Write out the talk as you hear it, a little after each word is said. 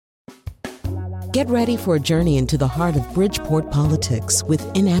Get ready for a journey into the heart of Bridgeport politics with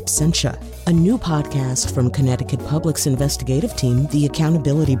In Absentia, a new podcast from Connecticut Public's investigative team, The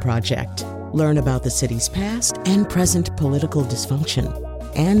Accountability Project. Learn about the city's past and present political dysfunction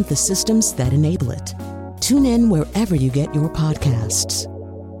and the systems that enable it. Tune in wherever you get your podcasts.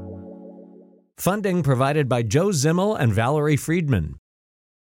 Funding provided by Joe Zimmel and Valerie Friedman.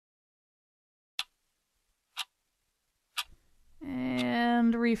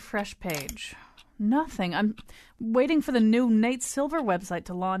 And refresh page. Nothing. I'm waiting for the new Nate Silver website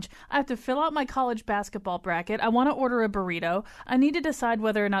to launch. I have to fill out my college basketball bracket. I want to order a burrito. I need to decide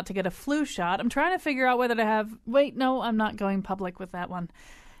whether or not to get a flu shot. I'm trying to figure out whether to have... Wait, no, I'm not going public with that one.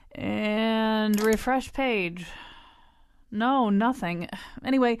 And refresh page. No, nothing.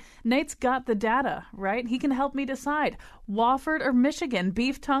 Anyway, Nate's got the data, right? He can help me decide. Wofford or Michigan?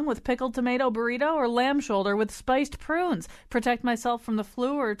 Beef tongue with pickled tomato burrito or lamb shoulder with spiced prunes? Protect myself from the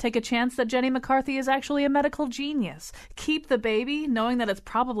flu or take a chance that Jenny McCarthy is actually a medical genius? Keep the baby, knowing that it's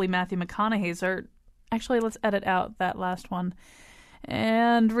probably Matthew McConaughey's or... Actually, let's edit out that last one.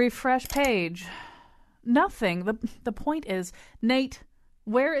 And refresh page. Nothing. The point is, Nate...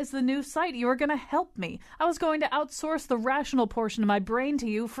 Where is the new site? You were going to help me. I was going to outsource the rational portion of my brain to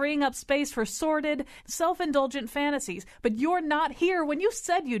you, freeing up space for sordid, self-indulgent fantasies. But you're not here when you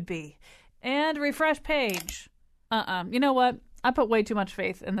said you'd be. And refresh page. You know what? I put way too much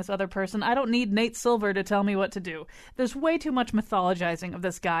faith in this other person. I don't need Nate Silver to tell me what to do. There's way too much mythologizing of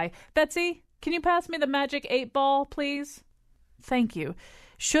this guy. Betsy, can you pass me the magic 8-ball, please? Thank you.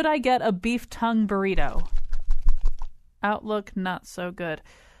 Should I get a beef tongue burrito? Outlook not so good.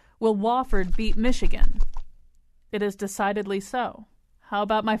 Will Wofford beat Michigan? It is decidedly so. How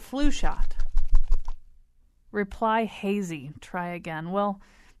about my flu shot? Reply hazy. Try again. Well,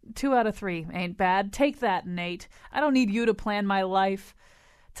 2 out of 3 ain't bad. Take that, Nate. I don't need you to plan my life.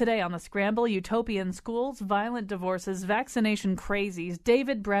 Today on the Scramble, utopian schools, violent divorces, vaccination crazies,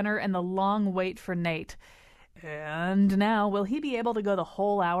 David Brenner, and the long wait for Nate. And now, will he be able to go the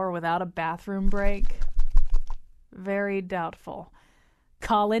whole hour without a bathroom break? Very doubtful.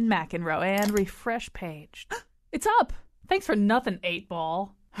 Colin McEnroe and refresh page. It's up. Thanks for nothing,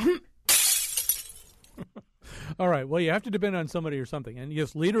 8-ball. All right. Well, you have to depend on somebody or something. And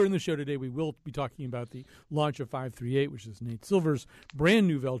yes, later in the show today, we will be talking about the launch of 538, which is Nate Silver's brand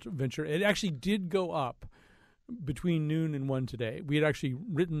new venture. It actually did go up between noon and 1 today. We had actually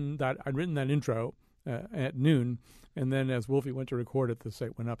written that. I'd written that intro at noon. And then as Wolfie went to record it, the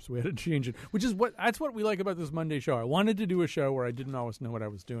site went up, so we had to change it, that's what we like about this Monday show. I wanted to do a show where I didn't always know what I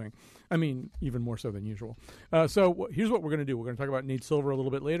was doing. I mean, even more so than usual. So here's what we're going to do. We're going to talk about Nate Silver a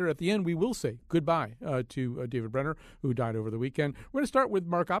little bit later. At the end, we will say goodbye to David Brenner, who died over the weekend. We're going to start with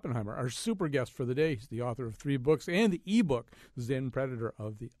Mark Oppenheimer, our super guest for the day. He's the author of 3 books and the ebook, Zen Predator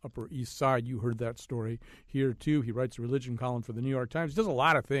of the Upper East Side. You heard that story here, too. He writes a religion column for the New York Times. He does a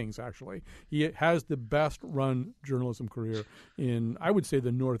lot of things, actually. He has the best-run journalism career in, I would say,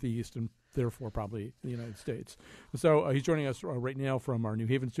 the Northeast and therefore probably the United States. So he's joining us right now from our New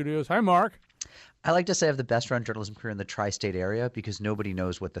Haven studios. Hi, Mark. I like to say I have the best-run journalism career in the tri-state area because nobody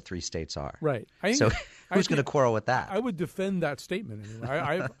knows what the 3 states are. Right. So who's going to quarrel with that? I would defend that statement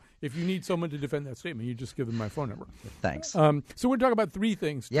anyway. If you need someone to defend that statement, you just give them my phone number. Thanks. So we're going to talk about 3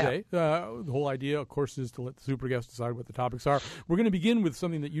 things today. The whole idea, of course, is to let the super guest decide what the topics are. We're going to begin with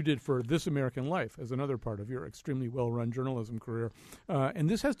something that you did for This American Life as another part of your extremely well-run journalism career. And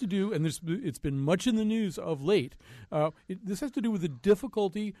this has to do, and it's been much in the news of late, this has to do with the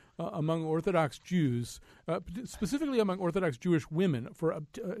difficulty among Orthodox Jews, specifically among Orthodox Jewish women,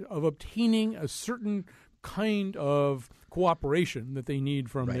 of obtaining a certain kind of cooperation that they need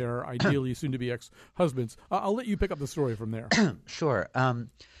from their ideally soon-to-be ex-husbands. I'll let you pick up the story from there. Sure.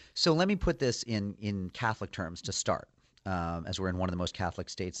 So let me put this in Catholic terms to start. As we're in one of the most Catholic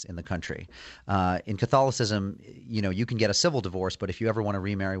states in the country. In Catholicism, you can get a civil divorce, but if you ever want to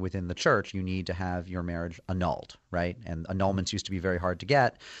remarry within the church, you need to have your marriage annulled, right? And annulments used to be very hard to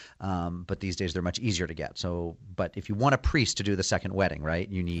get, but these days they're much easier to get. But if you want a priest to do the second wedding, right,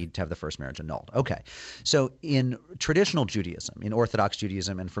 you need to have the first marriage annulled. Okay. So in traditional Judaism, in Orthodox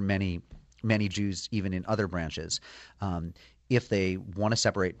Judaism, and for many Jews even in other branches, if they want to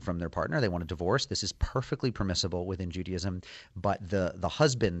separate from their partner, they want to divorce, this is perfectly permissible within Judaism, but the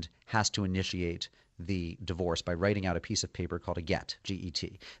husband has to initiate the divorce by writing out a piece of paper called a get,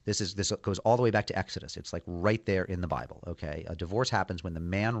 G-E-T. This goes all the way back to Exodus. It's like right there in the Bible, okay? A divorce happens when the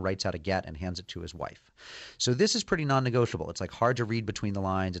man writes out a get and hands it to his wife. So this is pretty non-negotiable. It's like hard to read between the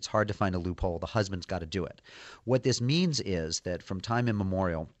lines. It's hard to find a loophole. The husband's got to do it. What this means is that from time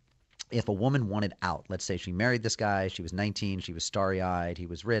immemorial, if a woman wanted out, let's say she married this guy, she was 19, she was starry-eyed, he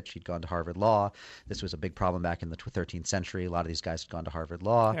was rich, he'd gone to Harvard Law. This was a big problem back in the 13th century. A lot of these guys had gone to Harvard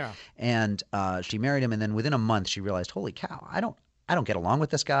Law. Yeah. And she married him, and then within a month she realized, holy cow, I don't get along with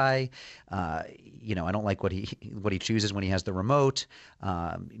this guy. I don't like what he chooses when he has the remote.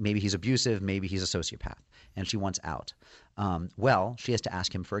 Maybe he's abusive. Maybe he's a sociopath. And she wants out. Well, she has to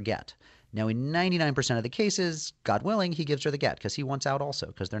ask him for a get. Now, in 99% of the cases, God willing, he gives her the get because he wants out also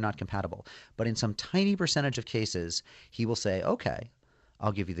because they're not compatible. But in some tiny percentage of cases, he will say, okay,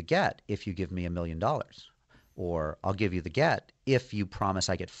 I'll give you the get if you give me $1 million. Or I'll give you the get if you promise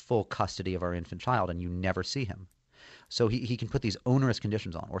I get full custody of our infant child and you never see him. So he can put these onerous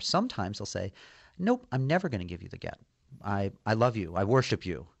conditions on. Or sometimes he'll say, nope, I'm never going to give you the get. I love you. I worship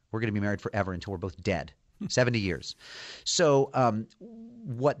you. We're going to be married forever until we're both dead. 70 years. So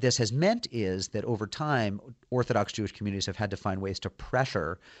what this has meant is that over time, Orthodox Jewish communities have had to find ways to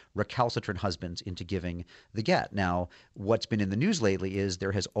pressure recalcitrant husbands into giving the get. Now, what's been in the news lately is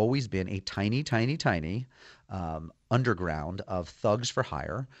there has always been a tiny, tiny, tiny underground of thugs for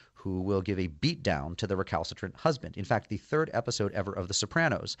hire who will give a beatdown to the recalcitrant husband. In fact, the third episode ever of The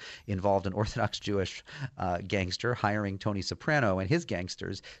Sopranos involved an Orthodox Jewish gangster hiring Tony Soprano and his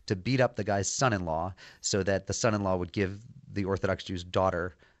gangsters to beat up the guy's son-in-law so that the son-in-law would give the Orthodox Jew's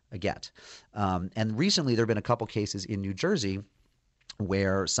daughter a get. And recently there have been a couple cases in New Jersey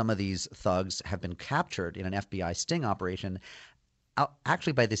where some of these thugs have been captured in an FBI sting operation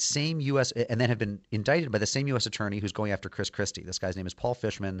actually by the same U.S. and then have been indicted by the same U.S. attorney who's going after Chris Christie. This guy's name is Paul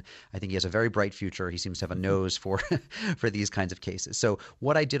Fishman. I think he has a very bright future. He seems to have a nose for these kinds of cases. So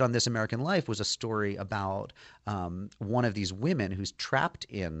what I did on This American Life was a story about one of these women who's trapped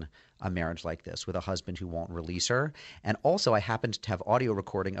in a marriage like this with a husband who won't release her. And also I happened to have audio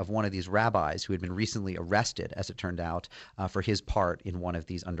recording of one of these rabbis who had been recently arrested, as it turned out, for his part in one of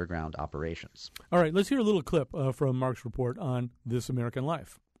these underground operations. All right, let's hear a little clip from Mark's report on This American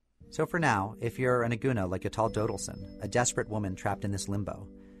Life. So for now, if you're an Agunuah like Yatal Dodelson, a desperate woman trapped in this limbo,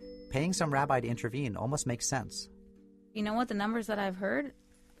 paying some rabbi to intervene almost makes sense. You know what, the numbers that I've heard,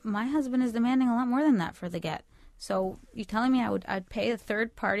 my husband is demanding a lot more than that for the get. So you're telling me I'd pay a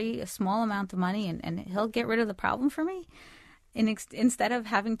third party a small amount of money and he'll get rid of the problem for me? Instead of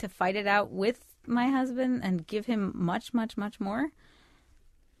having to fight it out with my husband and give him much, much, much more?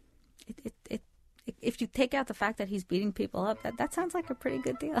 If you take out the fact that he's beating people up, that sounds like a pretty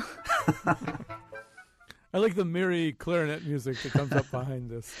good deal. I like the merry clarinet music that comes up behind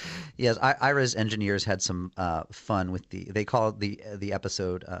this. Yes, Ira's engineers had some fun with they call it the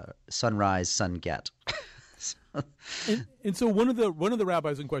episode Sunrise, Sun Get. And so one of the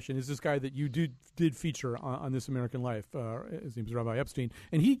rabbis in question is this guy that you did feature on This American Life. His name is Rabbi Epstein,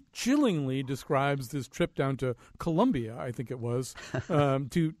 and he chillingly describes this trip down to Colombia, I think it was,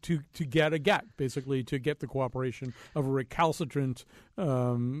 to get a get, basically to get the cooperation of a recalcitrant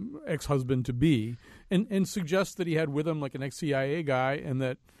ex-husband to be, and suggests that he had with him like an ex-CIA guy, and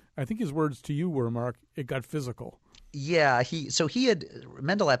that I think his words to you were, Mark, it got physical. Yeah, he had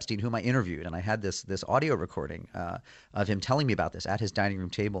Mendel Epstein, whom I interviewed, and I had this audio recording of him telling me about this at his dining room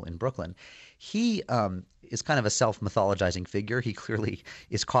table in Brooklyn. He is kind of a self-mythologizing figure. He clearly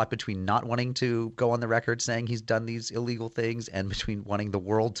is caught between not wanting to go on the record saying he's done these illegal things and between wanting the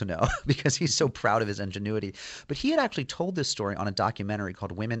world to know because he's so proud of his ingenuity. But he had actually told this story on a documentary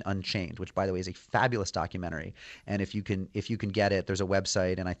called Women Unchained, which, by the way, is a fabulous documentary. And if you can get it, there's a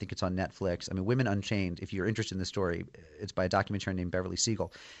website, and I think it's on Netflix. I mean, Women Unchained, if you're interested in this story, it's by a documentarian named Beverly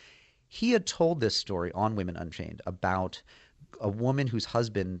Siegel. He had told this story on Women Unchained about a woman whose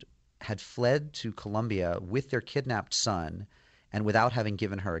husband had fled to Colombia with their kidnapped son and without having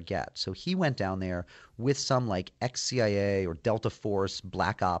given her a get. So he went down there with some like ex-CIA or Delta Force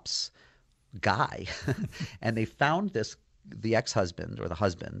Black Ops guy and they found the ex-husband or the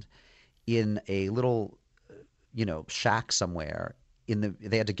husband in a little shack somewhere.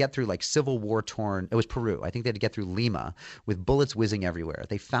 They had to get through like Civil War torn. It was Peru. I think they had to get through Lima with bullets whizzing everywhere.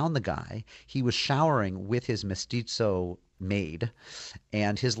 They found the guy. He was showering with his mestizo maid,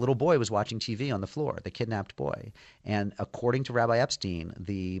 and his little boy was watching TV on the floor, the kidnapped boy. And according to Rabbi Epstein,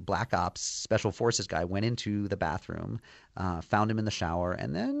 the Black Ops Special Forces guy went into the bathroom, found him in the shower,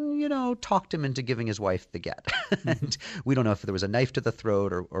 and then, talked him into giving his wife the get. And we don't know if there was a knife to the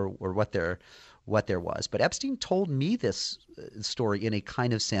throat or what there was. But Epstein told me this story in a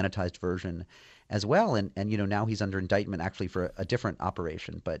kind of sanitized version as well. And now he's under indictment actually for a different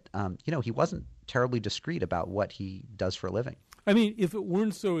operation. But, he wasn't terribly discreet about what he does for a living. I mean, if it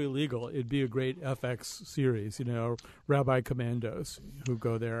weren't so illegal, it'd be a great FX series, Rabbi Commandos who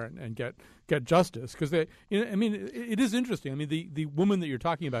go there and get justice. Because it is interesting. I mean, the woman that you're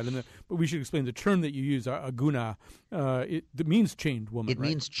talking about, but we should explain the term that you use, Agunuah, it means chained woman. It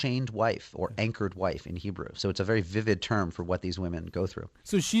means chained wife or anchored wife in Hebrew. So it's a very vivid term for what these women go through.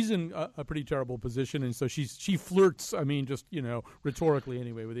 So she's in a pretty terrible position, and so she flirts, rhetorically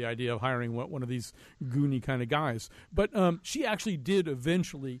anyway, with the idea of hiring one of these goony kind of guys. But she actually did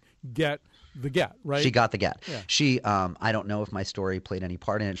eventually get the get, right? She got the get. Yeah. She, I don't know if my story played any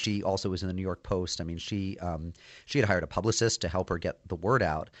part in it. She also was in the New York Post. I mean, she had hired a publicist to help her get the word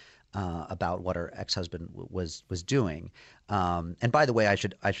out about what her ex-husband was doing. And by the way, I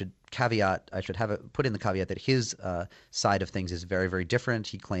should put in the caveat that his side of things is very, very different.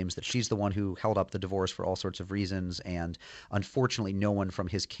 He claims that she's the one who held up the divorce for all sorts of reasons, and unfortunately, no one from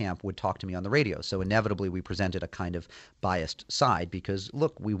his camp would talk to me on the radio. So inevitably, we presented a kind of biased side because,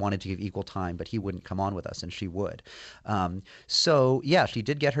 look, we wanted to give equal time, but he wouldn't come on with us, and she would. So yeah, she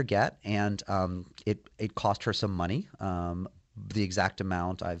did get her get, and it cost her some money. The exact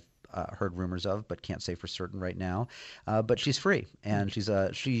amount I've heard rumors of, but can't say for certain right now. But she's free, and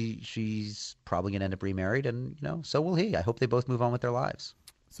she's probably going to end up remarried, and so will he. I hope they both move on with their lives.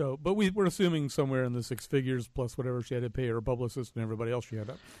 So, but we're assuming somewhere in the six figures plus whatever she had to pay her publicist and everybody else she had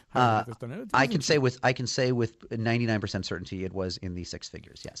to hire this done. I can say with 99% certainty it was in the six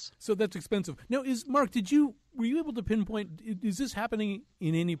figures. Yes. So that's expensive. Now, Mark? Were you able to pinpoint? Is this happening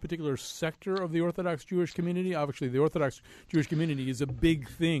in any particular sector of the Orthodox Jewish community? Obviously, the Orthodox Jewish community is a big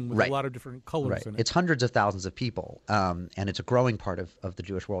thing with a lot of different colors in it. It's hundreds of thousands of people, and it's a growing part of the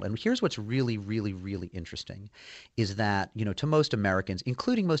Jewish world. And here's what's really, really, really interesting, is that to most Americans,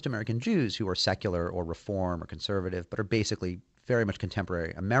 including most American Jews who are secular or reform or conservative, but are basically very much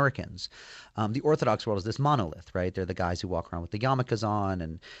contemporary Americans, the Orthodox world is this monolith, right? They're the guys who walk around with the yarmulkes on,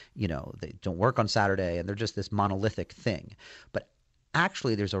 and they don't work on Saturday, and they're just this monolithic thing. But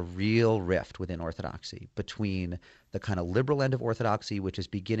actually, there's a real rift within Orthodoxy between the kind of liberal end of Orthodoxy, which is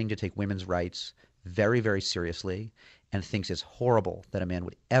beginning to take women's rights very, very seriously and thinks it's horrible that a man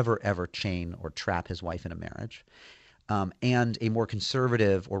would ever chain or trap his wife in a marriage, and a more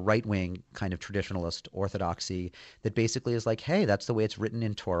conservative or right-wing kind of traditionalist orthodoxy that basically is like, hey, that's the way it's written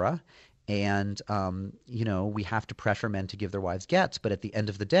in Torah, and we have to pressure men to give their wives gets, but at the end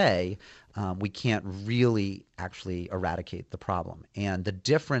of the day, we can't really actually eradicate the problem. And the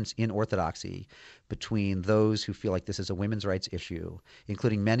difference in orthodoxy between those who feel like this is a women's rights issue,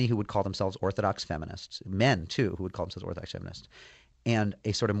 including many who would call themselves Orthodox feminists, men too who would call themselves Orthodox feminists, and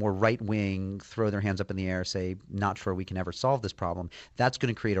a sort of more right-wing, throw their hands up in the air, say, not sure we can ever solve this problem, that's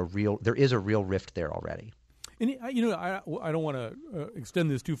going to create there is a real rift there already. And I don't want to extend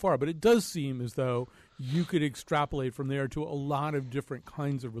this too far, but it does seem as though you could extrapolate from there to a lot of different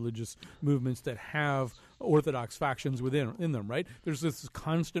kinds of religious movements that have Orthodox factions in them, right? There's this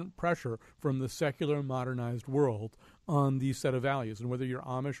constant pressure from the secular modernized world on these set of values, and whether you're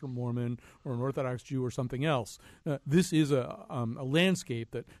Amish or Mormon or an Orthodox Jew or something else, this is a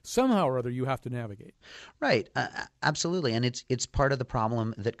landscape that somehow or other you have to navigate. Right, absolutely, and it's part of the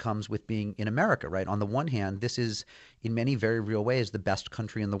problem that comes with being in America, right? On the one hand, this is in many very real ways the best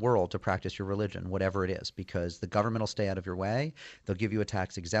country in the world to practice your religion, whatever it is, because the government will stay out of your way. They'll give you a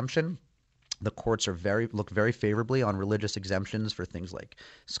tax exemption. The courts look very favorably on religious exemptions for things like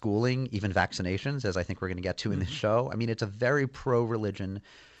schooling, even vaccinations, as I think we're going to get to in this show. I mean, it's a very pro-religion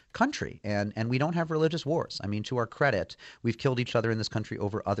country, and we don't have religious wars. I mean, to our credit, we've killed each other in this country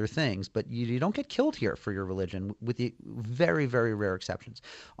over other things, but you don't get killed here for your religion, with the very, very rare exceptions.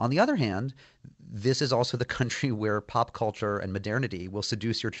 On the other hand, this is also the country where pop culture and modernity will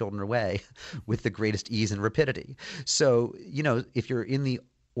seduce your children away with the greatest ease and rapidity. So, if you're in the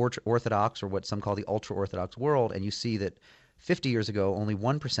Orthodox, or what some call the ultra-Orthodox world, and you see that 50 years ago only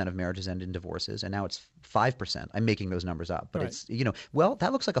 1% of marriages ended in divorces, and now it's 5%. I'm making those numbers up, but It's that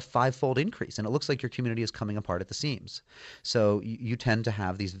looks like a five-fold increase, and it looks like your community is coming apart at the seams. So you tend to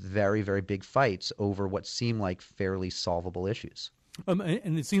have these very, very big fights over what seem like fairly solvable issues.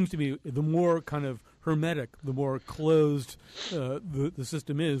 And it seems to me the more kind of hermetic, the more closed the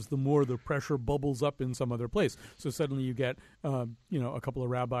system is, the more the pressure bubbles up in some other place. So suddenly you get, a couple of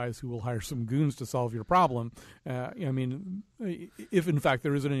rabbis who will hire some goons to solve your problem. If in fact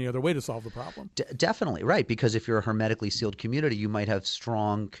there isn't any other way to solve the problem. Definitely, right. Because if you're a hermetically sealed community, you might have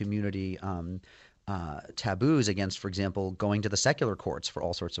strong community taboos against, for example, going to the secular courts for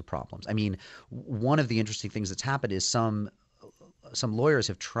all sorts of problems. I mean, one of the interesting things that's happened is some lawyers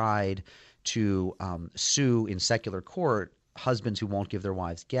have tried to sue in secular court husbands who won't give their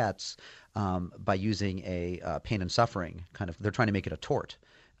wives gets by using a pain and suffering kind of. They're trying to make it a tort.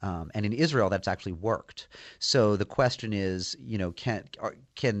 And in Israel, that's actually worked. So the question is,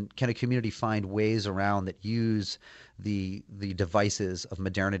 can a community find ways around that use the devices of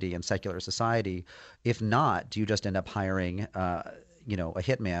modernity and secular society? If not, do you just end up hiring, a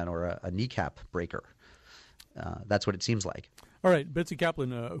hitman or a kneecap breaker? That's what it seems like. All right, Betsy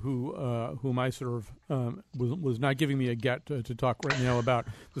Kaplan, whom I serve, was not giving me a get to talk right now about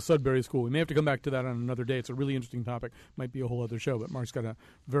the Sudbury School. We may have to come back to that on another day. It's a really interesting topic. Might be a whole other show, but Mark's got a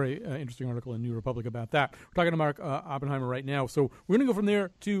very interesting article in New Republic about that. We're talking to Mark Oppenheimer right now. So we're going to go from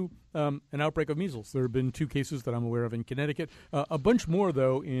there to an outbreak of measles. There have been 2 cases that I'm aware of in Connecticut. A bunch more,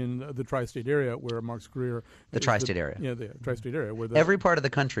 though, in the tri-state area where Mark's career. The tri-state area. Yeah, the tri-state area. Where every part of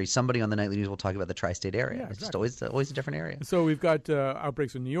the country, somebody on the nightly news will talk about the tri-state area. Yeah, exactly. It's just always a different area. So we've got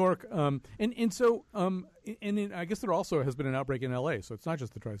outbreaks in New York, and I guess there also has been an outbreak in L.A., so it's not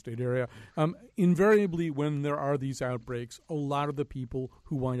just the tri-state area. Invariably, when there are these outbreaks, a lot of the people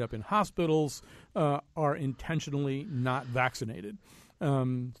who wind up in hospitals are intentionally not vaccinated.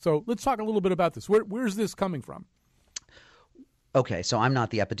 So let's talk a little bit about this. Where's this coming from? Okay, so I'm not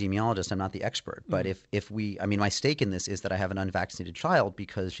the epidemiologist. I'm not the expert. But my stake in this is that I have an unvaccinated child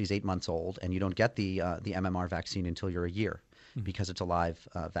because she's 8 months old, and you don't get the MMR vaccine until you're a year because it's a live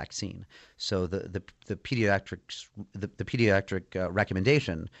vaccine. So the pediatric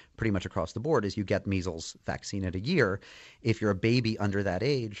recommendation pretty much across the board is you get measles vaccine at a year. If you're a baby under that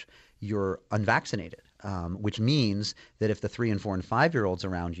age, you're unvaccinated, which means that if the 3 and 4 and 5-year-olds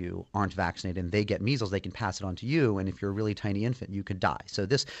around you aren't vaccinated and they get measles, they can pass it on to you. And if you're a really tiny infant, you could die. So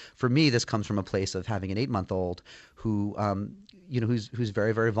for me, this comes from a place of having an 8-month-old who, who's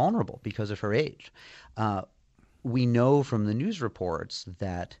very, very vulnerable because of her age. We know from the news reports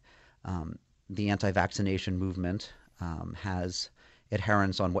that the anti-vaccination movement has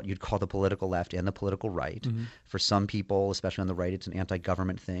adherence on what you'd call the political left and the political right. Mm-hmm. For some people, especially on the right, it's an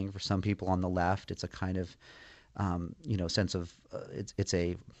anti-government thing. For some people on the left, it's a kind of, sense of it's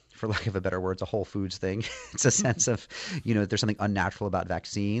a, for lack of a better word, it's a Whole Foods thing. It's a sense of, there's something unnatural about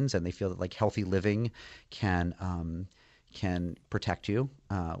vaccines, and they feel that like healthy living can protect you,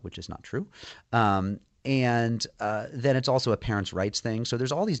 which is not true. And then it's also a parents' rights thing. So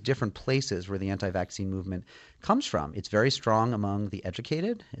there's all these different places where the anti-vaccine movement comes from. It's very strong among the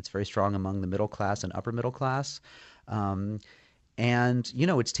educated. It's very strong among the middle class and upper middle class. And,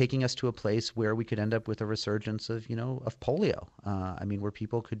 it's taking us to a place where we could end up with a resurgence of polio. Where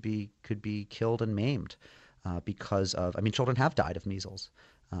people could be killed and maimed because of – children have died of measles.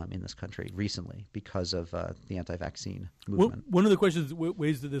 In this country recently because of the anti-vaccine movement. One of the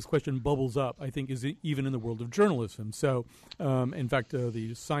ways that this question bubbles up, I think, is even in the world of journalism. So, in fact,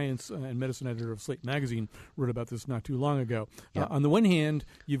 the science and medicine editor of Slate magazine wrote about this not too long ago. Yeah. On the one hand,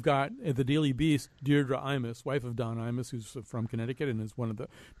 you've got at the Daily Beast, Deirdre Imus, wife of Don Imus, who's from Connecticut and is one of the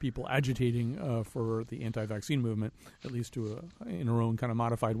people agitating for the anti-vaccine movement, at least in her own kind of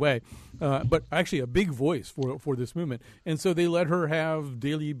modified way. But actually a big voice for this movement. And so they let her have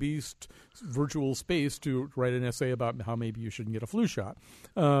Daily Beast virtual space to write an essay about how maybe you shouldn't get a flu shot.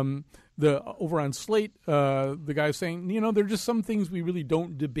 Over on Slate, the guy's saying, there are just some things we really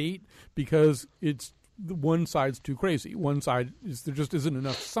don't debate because one side's too crazy. One side there just isn't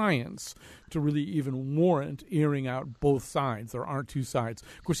enough science to really even warrant airing out both sides. There aren't two sides.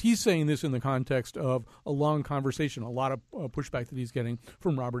 Of course, he's saying this in the context of a long conversation, a lot of pushback that he's getting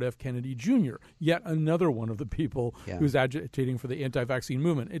from Robert F. Kennedy Jr., yet another one of the people who's agitating for the anti-vaccine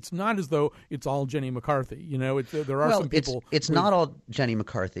movement. It's not as though it's all Jenny McCarthy. There are some people. It's not all Jenny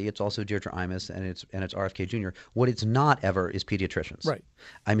McCarthy. It's also Deirdre Imus and it's RFK Jr. What it's not ever is pediatricians. Right.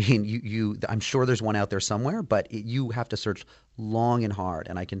 I'm sure there's one out there somewhere, but you have to search long and hard.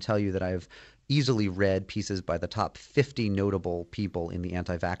 And I can tell you that I've easily read pieces by the top 50 notable people in the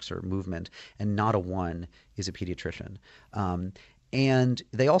anti-vaxxer movement, and not a one is a pediatrician. And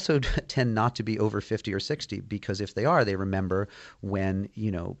they also tend not to be over 50 or 60 because if they are, they remember when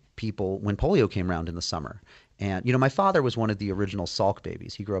polio came around in the summer. And, my father was one of the original Salk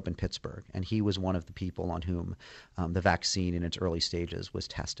babies. He grew up in Pittsburgh, and he was one of the people on whom the vaccine in its early stages was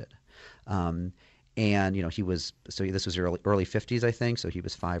tested. And, he was – so this was early 50s, I think, so he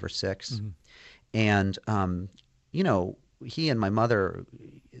was 5 or 6. Mm-hmm. And, he and my mother,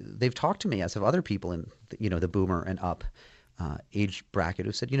 they've talked to me, as have other people in, the boomer and up age bracket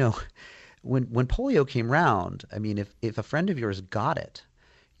who said, when polio came round, if a friend of yours got it,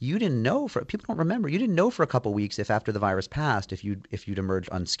 you didn't know people don't remember. You didn't know for a couple of weeks if after the virus passed, if you'd emerge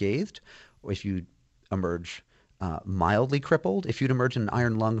unscathed or if you'd emerge mildly crippled, if you'd emerge in an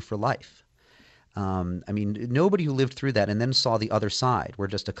iron lung for life. I mean, nobody who lived through that and then saw the other side, where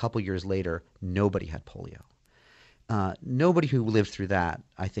just a couple years later, nobody had polio. Nobody who lived through that,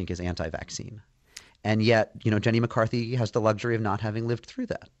 I think, is anti-vaccine. And yet, Jenny McCarthy has the luxury of not having lived through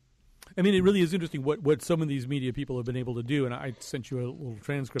that. I mean, it really is interesting what some of these media people have been able to do, and I sent you a little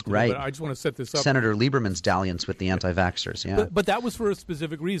transcript of it, but I just want to set this up. Senator Lieberman's dalliance with the anti-vaxxers, yeah. But that was for a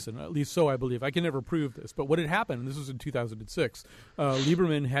specific reason, at least so I believe. I can never prove this, but what had happened, and this was in 2006,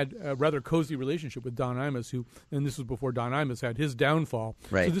 Lieberman had a rather cozy relationship with Don Imus, and this was before Don Imus had his downfall.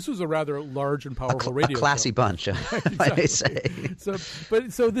 Right. So this was a rather large and powerful radio show. A classy bunch, if I may say.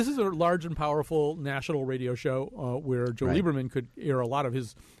 So this is a large and powerful national radio show where Joe Lieberman could air a lot of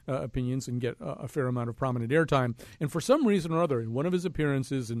his opinions and get a fair amount of prominent airtime. And for some reason or other, in one of his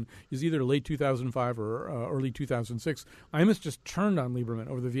appearances, and is either late 2005 or early 2006, Imus just turned on Lieberman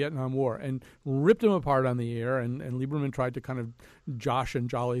over the Vietnam War and ripped him apart on the air. And Lieberman tried to kind of josh and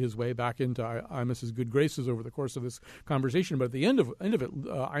jolly his way back into Imus's good graces over the course of this conversation. But at the end of it,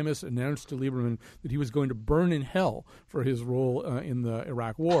 Imus announced to Lieberman that he was going to burn in hell for his role in the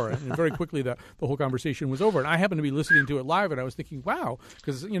Iraq War. And very quickly, the whole conversation was over. And I happened to be listening to it live, and I was thinking, wow,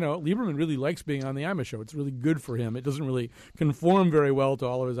 because Lieberman really likes being on the Imus show. It's really good for him. It doesn't really conform very well to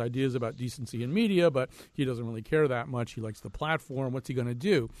all of his ideas about decency in media, but he doesn't really care that much. He likes the platform. What's he going to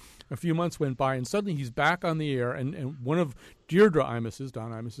do? A few months went by, and suddenly he's back on the air, and one of Deirdre Imus's,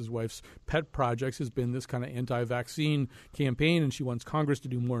 Don Imus's wife's, pet projects has been this kind of anti-vaccine campaign, and she wants Congress to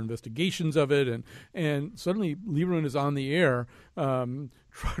do more investigations of it. And suddenly Lieberman is on the air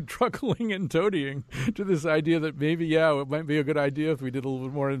truckling and toadying to this idea that maybe, it might be a good idea if we did a little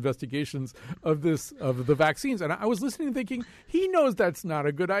bit more investigations of the vaccines. And I was listening and thinking, he knows that's not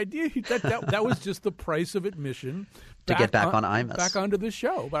a good idea. That was just the price of admission to get back on Imus. Back onto this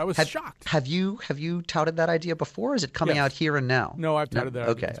show. But I was shocked. Have you touted that idea before? Or is it coming out here and now? No, I've touted that.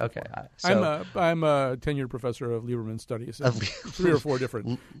 Okay. So, I'm a tenured professor of Lieberman studies in 3 or 4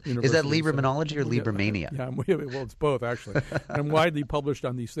 different universities. Is that Liebermanology or Liebermania? Yeah, well, it's both, actually. I'm widely published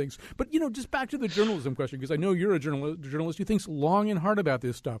on these things. But, just back to the journalism question, because I know you're a journalist who thinks long and hard about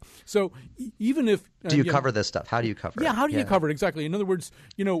this stuff. So even if... do you cover this stuff? How do you cover it? Yeah, how do you cover it? Exactly. In other words,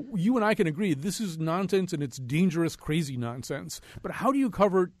 you and I can agree this is nonsense and it's dangerous, crazy nonsense. But how do you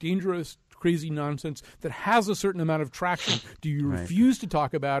cover dangerous, crazy nonsense that has a certain amount of traction? Do you refuse to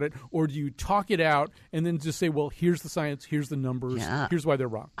talk about it, or do you talk it out and then just say, well, here's the science, here's the numbers, here's why they're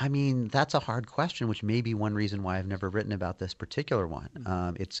wrong? I mean, that's a hard question, which may be one reason why I've never written about this particular one.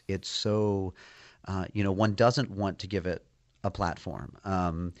 It's so, one doesn't want to give it a platform.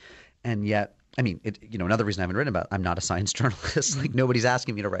 And yet, I mean, another reason I haven't written about it, I'm not a science journalist. Like, nobody's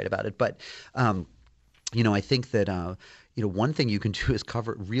asking me to write about it. But, I think that one thing you can do is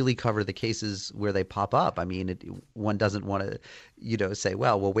really cover the cases where they pop up. I mean, one doesn't want to, say,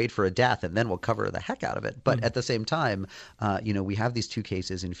 well, we'll wait for a death and then we'll cover the heck out of it. But at the same time, we have these 2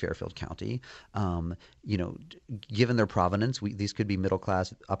 cases in Fairfield County. Given their provenance, these could be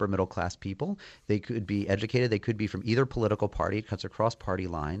upper middle class people. They could be educated. They could be from either political party. It cuts across party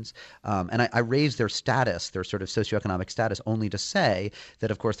lines. And I raise their status, their sort of socioeconomic status, only to say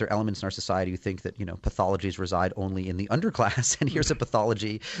that, of course, there are elements in our society who think that, pathologies reside only in the underclass, and here's a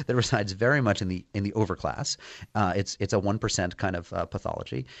pathology that resides very much in the overclass. It's a 1% kind of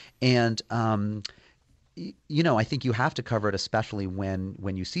pathology, and I think you have to cover it, especially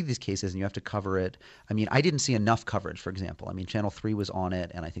when you see these cases, and you have to cover it. I mean, I didn't see enough coverage, for example. I mean, Channel 3 was on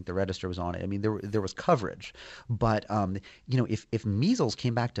it, and I think the Register was on it. I mean, there was coverage, but if measles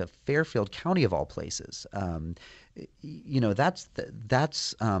came back to Fairfield County of all places,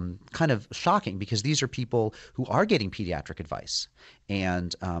 that's kind of shocking, because these are people who are getting pediatric advice,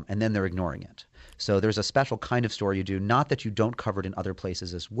 and then they're ignoring it. So there's a special kind of story you do, not that you don't cover it in other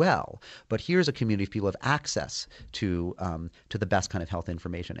places as well, but here's a community of people who have access to the best kind of health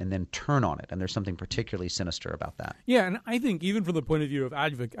information and then turn on it. And there's something particularly sinister about that. Yeah, and I think even from the point of view of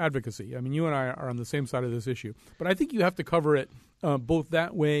advocacy, I mean, you and I are on the same side of this issue, but I think you have to cover it both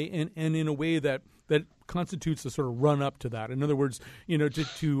that way and in a way that constitutes a sort of run up to that. In other words,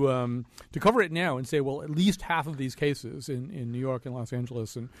 to cover it now and say, well, at least half of these cases in New York and Los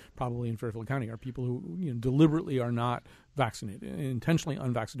Angeles and probably in Fairfield County are people who deliberately are not vaccinated, intentionally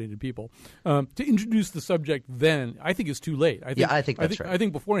unvaccinated people. To introduce the subject then, I think is too late. I think that's right. I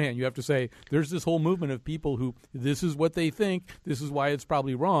think beforehand you have to say there's this whole movement of people who this is what they think, this is why it's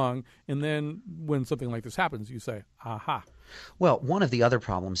probably wrong, and then when something like this happens, you say, aha. Well, one of the other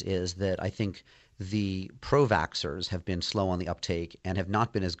problems is that I think the pro-vaxxers have been slow on the uptake and have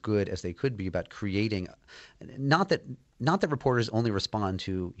not been as good as they could be about creating – not that reporters only respond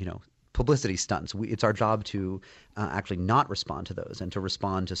to, publicity stunts. It's our job to actually not respond to those and to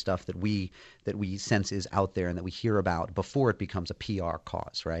respond to stuff that we sense is out there and that we hear about before it becomes a PR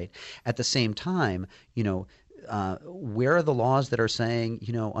cause, right? At the same time, where are the laws that are saying,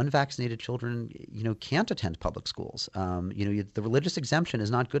 unvaccinated children, can't attend public schools? The religious exemption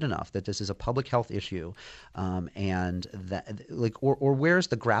is not good enough, that this is a public health issue. And that, or where's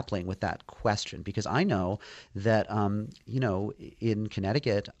the grappling with that question? Because I know that, in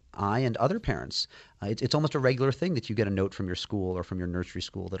Connecticut, I and other parents, it's almost a regular thing that you get a note from your school or from your nursery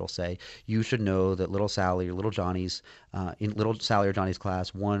school that'll say, you should know that little Sally or little Johnny's, in little Sally or Johnny's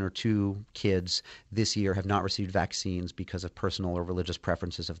class, 1 or 2 kids this year have not received vaccines because of personal or religious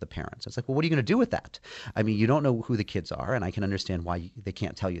preferences of the parents. It's like, well, what are you going to do with that? I mean, you don't know who the kids are, and I can understand why they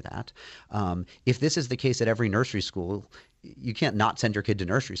can't tell you that. If this is the case at every nursery school, you can't not send your kid to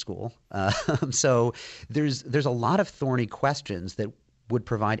nursery school. So there's a lot of thorny questions that would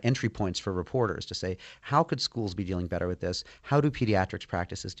provide entry points for reporters to say, how could schools be dealing better with this? How do pediatrics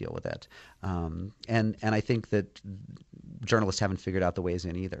practices deal with it? And I think that journalists haven't figured out the ways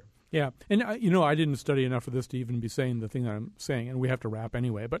in either. Yeah. And, I didn't study enough of this to even be saying the thing that I'm saying, and we have to wrap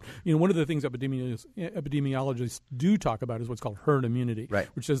anyway. But, one of the things epidemiologists do talk about is what's called herd immunity, right,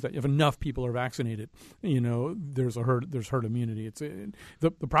 which says that if enough people are vaccinated, there's herd immunity.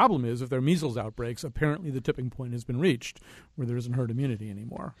 The problem is if there are measles outbreaks, apparently the tipping point has been reached where there isn't herd immunity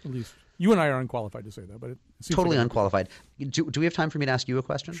anymore. At least you and I are unqualified to say that, but it seems totally like unqualified. Do we have time for me to ask you a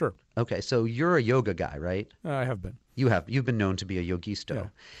question? Sure. Okay, so you're a yoga guy, right? I have been. You've been known to be a yogisto. Yeah.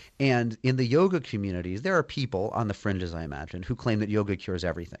 And in the yoga communities, there are people on the fringes, I imagine, who claim that yoga cures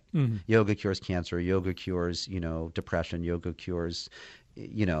everything. Mm-hmm. Yoga cures cancer, yoga cures, depression, yoga cures,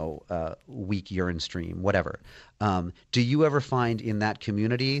 weak urine stream, whatever. Do you ever find in that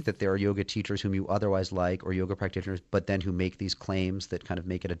community that there are yoga teachers whom you otherwise like or yoga practitioners, but then who make these claims that kind of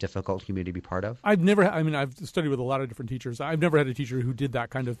make it a difficult community to be part of? I've studied with a lot of different teachers. I've never had a teacher who did that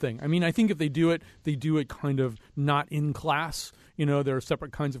kind of thing. I mean, I think if they do it kind of not in class. There are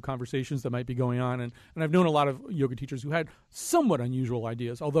separate kinds of conversations that might be going on. And I've known a lot of yoga teachers who had somewhat unusual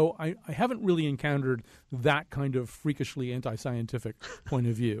ideas, although I haven't really encountered that kind of freakishly anti-scientific point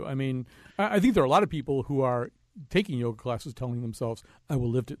of view. I mean, I think there are a lot of people who are taking yoga classes telling themselves, I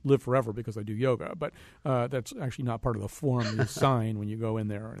will live forever because I do yoga. But that's actually not part of the form you sign when you go in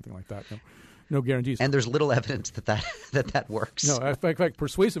there or anything like that. No guarantees. And there's little evidence that works. No, in fact,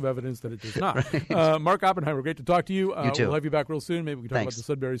 persuasive evidence that it does not. Right. Mark Oppenheimer, great to talk to you. You too. We'll have you back real soon. Maybe we can talk Thanks. about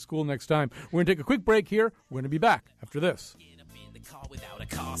the Sudbury School next time. We're going to take a quick break here. We're going to be back after this. Car without a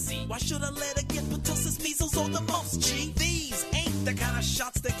car seat. Why should I let her get pertussis, measles, or the mumps, G? These ain't the kind of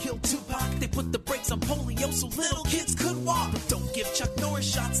shots that kill Tupac. They put the brakes on polio so little kids could walk. But don't give Chuck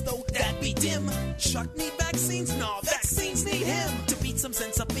Norris shots, though, that'd be dim. Chuck need vaccines? Nah, vaccines need him. To beat some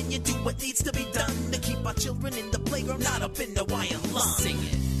sense up in you, do what needs to be done to keep our children in the playground, not up in the wire lawn. Sing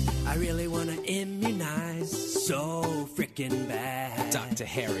it. I really want to immunize so freaking bad. Dr.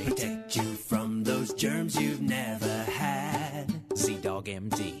 Harry. Protect you from those germs you've never had. Z-Dog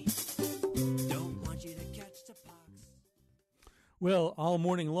MD. Don't want you to catch the pox. Well, all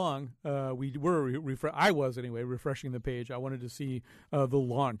morning long, we were I was anyway refreshing the page. I wanted to see the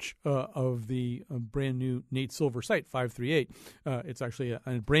launch of the brand new Nate Silver site, 538. It's actually a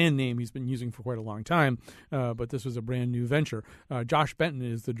brand name he's been using for quite a long time, but this was a brand new venture. Josh Benton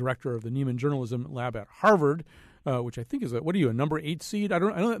is the director of the Neiman Journalism Lab at Harvard. Which I think is a number 8 seed? I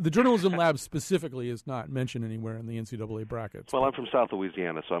don't. The journalism lab specifically is not mentioned anywhere in the NCAA brackets. Well, I'm from South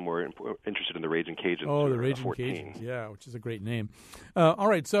Louisiana, so I'm more interested in the Raging Cajuns. Oh, the Raging 14. Cajuns, yeah, which is a great name. All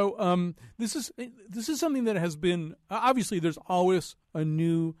right, so this is something that has been obviously there's always a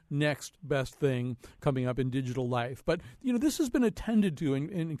new next best thing coming up in digital life. But, this has been attended to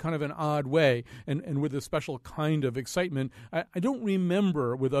in kind of an odd way and with a special kind of excitement. I don't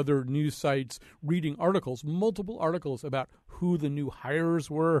remember with other news sites reading multiple articles about who the new hires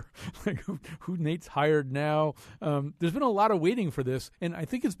were, like who Nate's hired now. There's been a lot of waiting for this, and I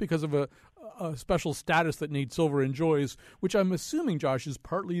think it's because of a special status that Nate Silver enjoys, which I'm assuming, Josh, is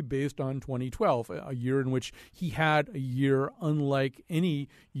partly based on 2012, a year in which he had a year unlike any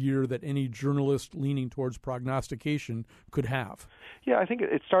year that any journalist leaning towards prognostication could have. Yeah, I think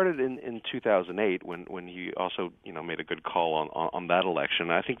it started in 2008 when he also made a good call on that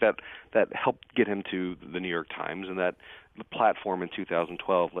election. I think that helped get him to the New York Times, and that the platform in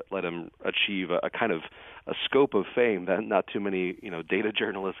 2012 let him achieve a kind of a scope of fame that not too many data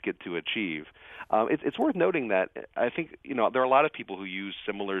journalists get to achieve. It's worth noting that I think there are a lot of people who use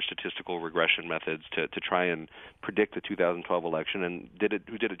similar statistical regression methods to try and predict the 2012 election, and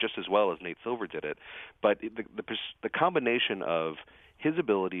who did it just as well as Nate Silver did it. But the combination of his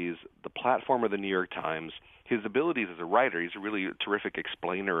abilities, the platform of the New York Times, his abilities as a writer. He's a really terrific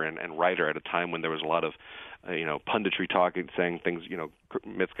explainer and writer at a time when there was a lot of punditry talking, saying things,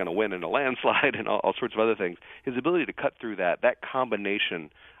 Mitt's going to win in a landslide and all sorts of other things. His ability to cut through that combination,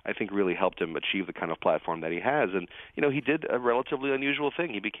 I think, really helped him achieve the kind of platform that he has. And, he did a relatively unusual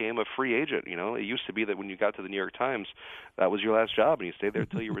thing. He became a free agent. It used to be that when you got to the New York Times, that was your last job and you stayed there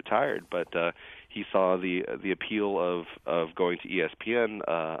until you retired. But he saw the appeal of going to ESPN,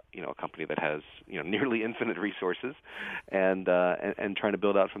 a company that has, nearly infinite resources, and trying to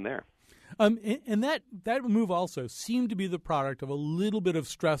build out from there. And that move also seemed to be the product of a little bit of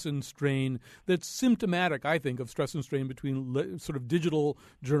stress and strain that's symptomatic, I think, of stress and strain between sort of digital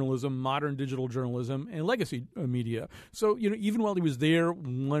journalism, modern digital journalism, and legacy media. So, even while he was there,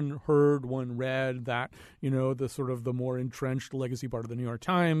 one heard, one read that, the sort of the more entrenched legacy part of the New York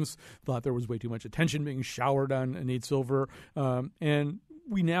Times thought there was way too much attention being showered on Nate Silver. And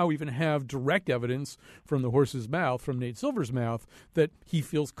we now even have direct evidence from the horse's mouth, from Nate Silver's mouth, that he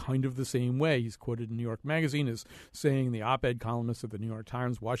feels kind of the same way. He's quoted in New York Magazine as saying the op-ed columnists of the New York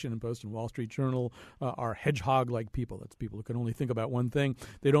Times, Washington Post, and Wall Street Journal are hedgehog-like people. That's people who can only think about one thing.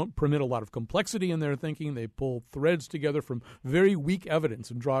 They don't permit a lot of complexity in their thinking. They pull threads together from very weak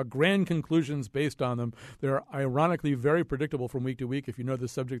evidence and draw grand conclusions based on them. They're ironically very predictable from week to week. If you know the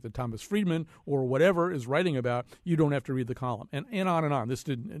subject that Thomas Friedman or whatever is writing about, you don't have to read the column. And on and on. This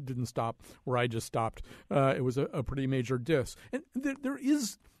didn't stop where I just stopped. It was a pretty major diss. And there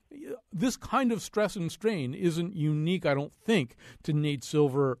is this kind of stress and strain isn't unique, I don't think, to Nate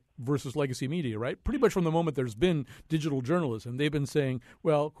Silver versus legacy media, right? Pretty much from the moment there's been digital journalism, they've been saying,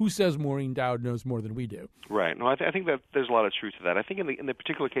 well, who says Maureen Dowd knows more than we do? Right. No, I think that there's a lot of truth to that. I think in the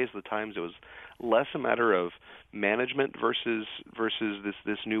particular case of the Times, it was less a matter of management versus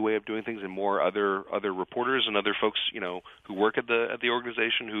this new way of doing things, and more other reporters and other folks, who work at the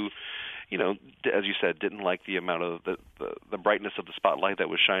organization who, as you said, didn't like the amount of the brightness of the spotlight that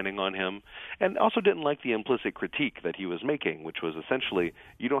was shining on him, and also didn't like the implicit critique that he was making, which was essentially,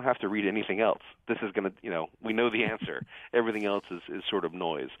 you don't have to read anything else. This is going to, we know the answer. Everything else is sort of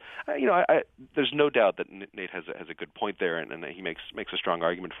noise. There's no doubt that Nate has a good point there, and he makes a strong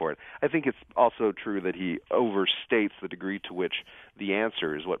argument for it. I think it's also true that he overstates the degree to which the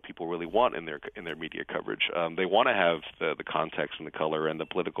answer is what people really want in their media coverage. They want to have the context and the color and the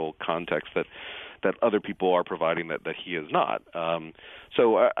political context that other people are providing that he is not.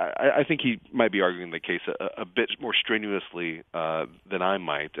 So I think he might be arguing the case a bit more strenuously than I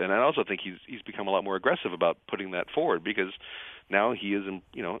might, and I also think he's become a lot more aggressive about putting that forward, because now he is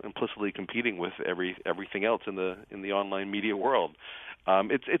implicitly competing with everything else in the online media world.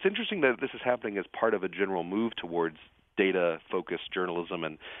 It's interesting that this is happening as part of a general move towards data-focused journalism,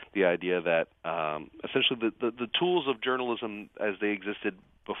 and the idea that essentially the tools of journalism as they existed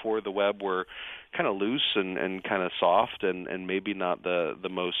before the web were kind of loose and kind of soft and maybe not the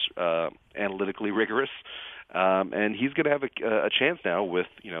most analytically rigorous. And he's going to have a chance now with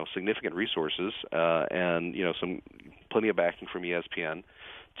significant resources and some plenty of backing from ESPN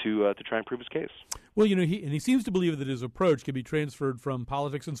to try and prove his case. Well, he seems to believe that his approach can be transferred from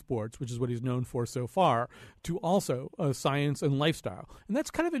politics and sports, which is what he's known for so far, to also science and lifestyle. And that's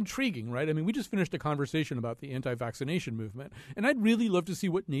kind of intriguing, right? I mean, we just finished a conversation about the anti-vaccination movement, and I'd really love to see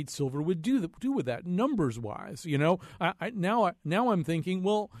what Nate Silver would do with that numbers-wise. Now I'm thinking,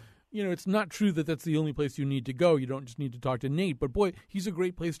 well, it's not true that that's the only place you need to go. You don't just need to talk to Nate. But, boy, he's a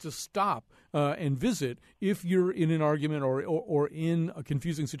great place to stop and visit if you're in an argument or in a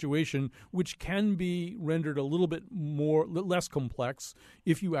confusing situation, which can be rendered a little bit less complex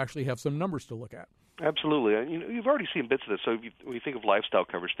if you actually have some numbers to look at. Absolutely. You've already seen bits of this. So when you think of lifestyle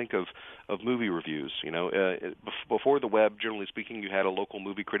coverage, think of movie reviews. Before the web, generally speaking, you had a local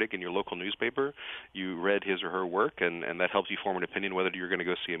movie critic in your local newspaper. You read his or her work, and that helps you form an opinion whether you're going to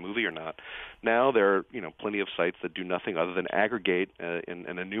go see a movie or not. Now there are plenty of sites that do nothing other than aggregate and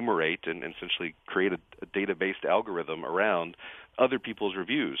enumerate and essentially create a data-based algorithm around other people's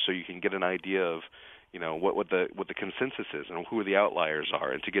reviews, so you can get an idea of what the consensus is and who the outliers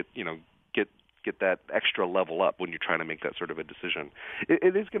are, and to get that extra level up when you're trying to make that sort of a decision.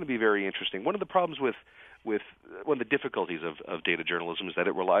 It is going to be very interesting. One of the problems with one of the difficulties of data journalism is that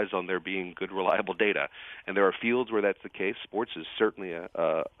it relies on there being good, reliable data. And there are fields where that's the case. Sports is certainly a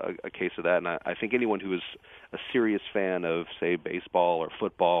case of that. And I think anyone who is a serious fan of, say, baseball or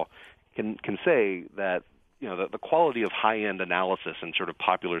football can say that the quality of high-end analysis and sort of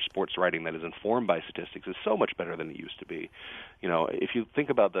popular sports writing that is informed by statistics is so much better than it used to be. If you think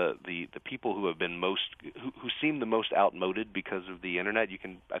about the people who have been who seem the most outmoded because of the internet, you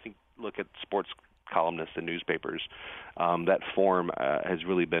can, I think, look at sports columnists and newspapers. That form has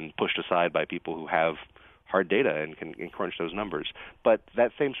really been pushed aside by people who have hard data and can crunch those numbers. But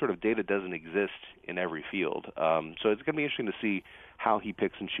that same sort of data doesn't exist in every field. So it's going to be interesting to see how he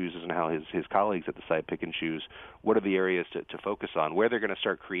picks and chooses and how his colleagues at the site pick and choose what are the areas to focus on, where they're going to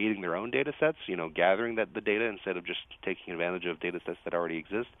start creating their own data sets, gathering the data instead of just taking advantage of data sets that already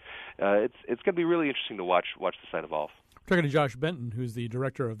exist. It's going to be really interesting to watch the site evolve. We're talking to Josh Benton, who's the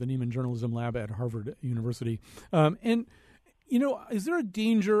director of the Nieman Journalism Lab at Harvard University. Is there a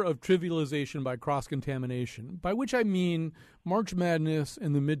danger of trivialization by cross-contamination, by which I mean March Madness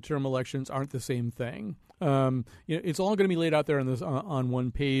and the midterm elections aren't the same thing? It's all going to be laid out there on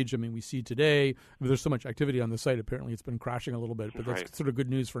one page. I mean, we see today there's so much activity on the site. Apparently, it's been crashing a little bit, but that's sort of good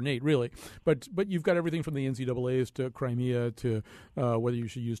news for Nate, really. But you've got everything from the NCAAs to Crimea to whether you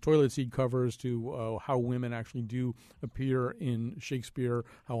should use toilet seat covers to how women actually do appear in Shakespeare,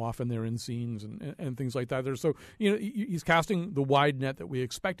 how often they're in scenes and things like that. So he's casting the wide net that we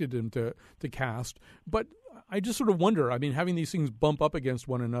expected him to cast, but I just sort of wonder, I mean, having these things bump up against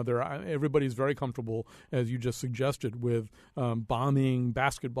one another, everybody's very comfortable, as you just suggested, with bombing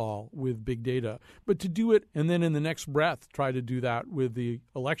basketball with big data. But to do it and then in the next breath try to do that with the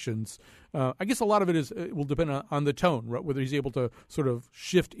elections, I guess a lot of it will depend on the tone, right? Whether he's able to sort of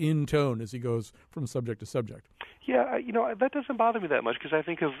shift in tone as he goes from subject to subject. Yeah, that doesn't bother me that much because I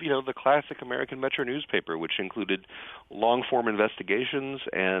think of, the classic American Metro newspaper, which included long-form investigations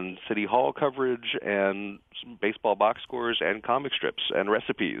and city hall coverage and baseball box scores and comic strips and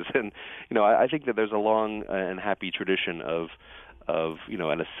recipes. And, I think that there's a long and happy tradition of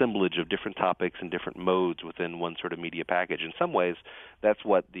an assemblage of different topics and different modes within one sort of media package. In some ways, that's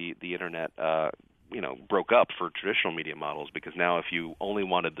what the internet broke up for traditional media models, because now if you only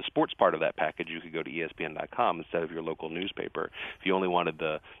wanted the sports part of that package, you could go to ESPN.com instead of your local newspaper. If you only wanted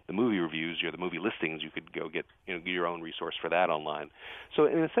the movie reviews or the movie listings, you could go get your own resource for that online. So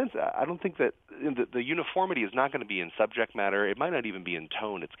in a sense, I don't think that the uniformity is not going to be in subject matter. It might not even be in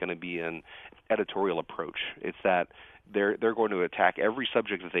tone. It's going to be in editorial approach. It's that they're going to attack every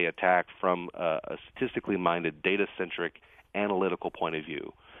subject that they attack from a statistically minded, data-centric, analytical point of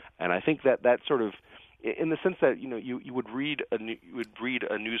view. And I think that sort of, in the sense that you would read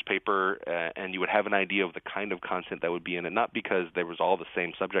a newspaper and you would have an idea of the kind of content that would be in it, not because there was all the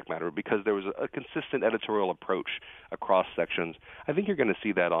same subject matter, but because there was a consistent editorial approach across sections. I think you're going to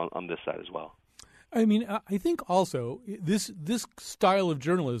see that on this side as well. I mean, I think also this style of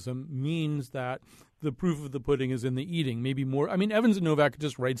journalism means that the proof of the pudding is in the eating. Maybe more. I mean, Evans and Novak could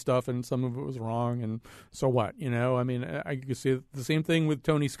just write stuff, and some of it was wrong, and so what? I mean, I could say the same thing with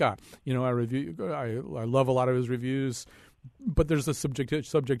Tony Scott. I love a lot of his reviews, but there's a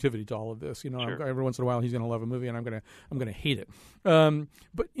subjectivity to all of this. Sure. Every once in a while he's going to love a movie, and I'm going to hate it.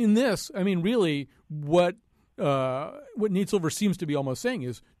 But in this, I mean, really, what Nate Silver seems to be almost saying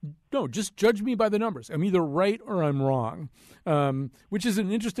is, no, just judge me by the numbers. I'm either right or I'm wrong, which is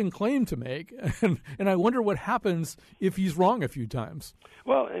an interesting claim to make. And I wonder what happens if he's wrong a few times.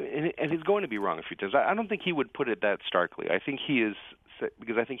 Well, and he's going to be wrong a few times. I don't think he would put it that starkly. I think he is,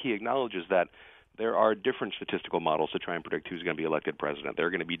 because I think he acknowledges that there are different statistical models to try and predict who's going to be elected president. There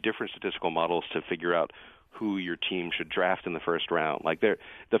are going to be different statistical models to figure out who your team should draft in the first round. Like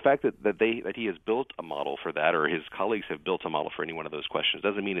the fact that he has built a model for that, or his colleagues have built a model for any one of those questions,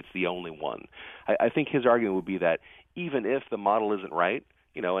 doesn't mean it's the only one. I think his argument would be that even if the model isn't right,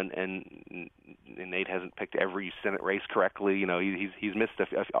 and Nate hasn't picked every Senate race correctly, he's missed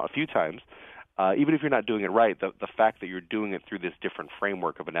a few times. Even if you're not doing it right, the fact that you're doing it through this different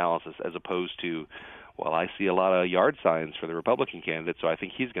framework of analysis, as opposed to, well, I see a lot of yard signs for the Republican candidate, so I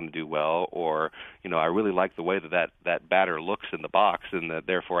think he's going to do well, or, I really like the way that batter looks in the box, and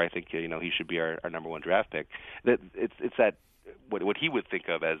therefore I think, he should be our number one draft pick. That it's that what he would think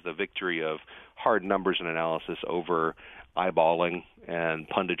of as the victory of hard numbers and analysis over eyeballing and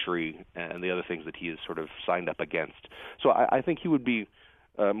punditry and the other things that he is sort of signed up against. So I think he would be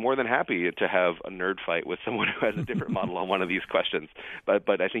more than happy to have a nerd fight with someone who has a different model on one of these questions.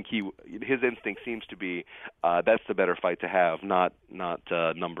 But I think his instinct seems to be that's the better fight to have, not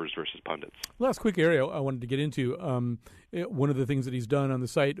numbers versus pundits. Last quick area I wanted to get into. One of the things that he's done on the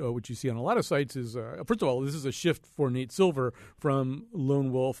site, which you see on a lot of sites, is, first of all, this is a shift for Nate Silver from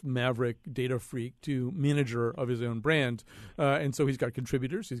lone wolf, maverick, data freak to manager of his own brand. And so he's got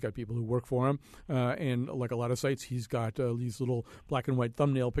contributors. He's got people who work for him. And like a lot of sites, he's got these little black and white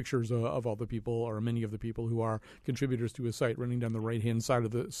thumbnail pictures of all the people, or many of the people who are contributors to a site, running down the right-hand side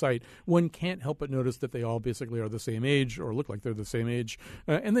of the site, one can't help but notice that they all basically are the same age, or look like they're the same age,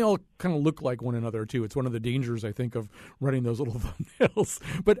 and they all kind of look like one another, too. It's one of the dangers, I think, of running those little thumbnails.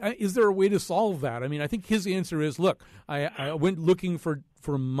 But is there a way to solve that? I mean, I think his answer is, look, I went looking for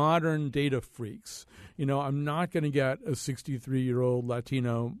modern data freaks. I'm not going to get a 63-year-old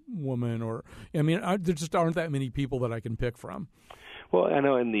Latino woman, there just aren't that many people that I can pick from. Well, I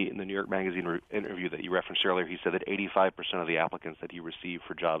know in the New York Magazine interview that you referenced earlier, he said that 85% of the applicants that he received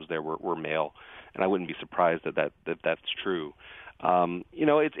for jobs there were male, and I wouldn't be surprised that that's true.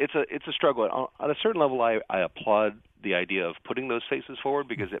 It's a struggle. On a certain level, I applaud the idea of putting those faces forward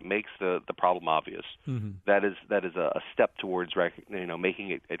because it makes the problem obvious. Mm-hmm. That is a step towards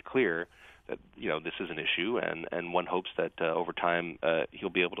making it clear that this is an issue, and one hopes that over time he'll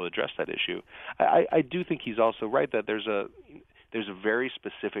be able to address that issue. I do think he's also right that there's a very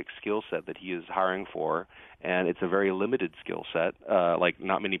specific skill set that he is hiring for, and it's a very limited skill set. Like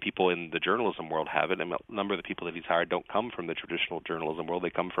not many people in the journalism world have it. I mean, a number of the people that he's hired don't come from the traditional journalism world. They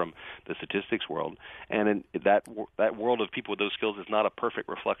come from the statistics world. And in that world of people with those skills is not a perfect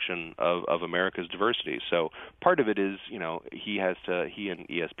reflection of America's diversity. So part of it is, he and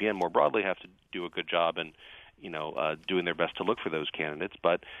ESPN more broadly have to do a good job and doing their best to look for those candidates.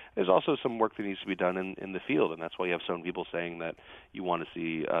 But there's also some work that needs to be done in the field, and that's why you have some people saying that they want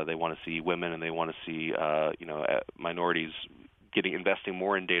to see women and they want to see minorities investing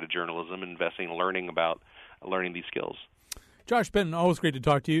more in data journalism, investing in learning these skills. Josh Benton, always great to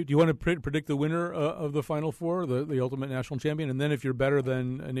talk to you. Do you want to predict the winner of the Final Four, the ultimate national champion? And then if you're better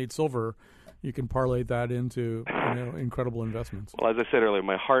than Nate Silver, you can parlay that into incredible investments. Well, as I said earlier,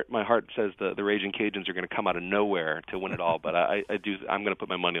 my heart says the Raging Cajuns are going to come out of nowhere to win it all, but I'm going to put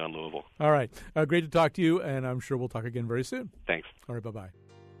my money on Louisville. All right. Great to talk to you, and I'm sure we'll talk again very soon. Thanks. All right, bye-bye.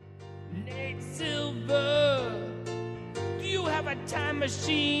 Nate Silver, do you have a time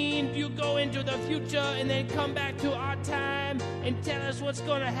machine? Do you go into the future and then come back to our time and tell us what's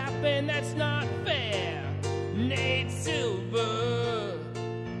going to happen? That's not fair. Nate Silver,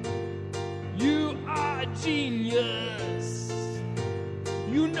 you are a genius.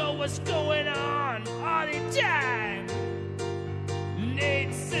 You know what's going on all the time.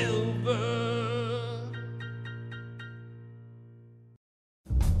 Nate Silver.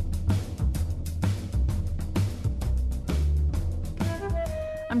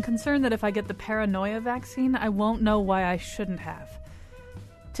 I'm concerned that if I get the paranoia vaccine, I won't know why I shouldn't have.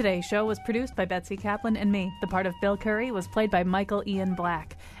 Today's show was produced by Betsy Kaplan and me. The part of Bill Curry was played by Michael Ian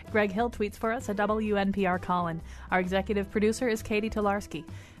Black. Greg Hill tweets for us at WNPR Colin. Our executive producer is Katie Tolarski.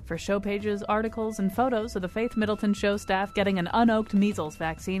 For show pages, articles, and photos of the Faith Middleton show staff getting an unoaked measles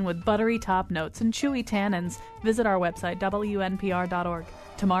vaccine with buttery top notes and chewy tannins, visit our website, WNPR.org.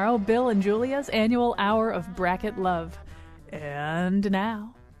 Tomorrow, Bill and Julia's annual Hour of Bracket Love. And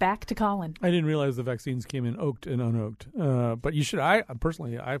now, back to Colin. I didn't realize the vaccines came in oaked and unoaked. But you should. I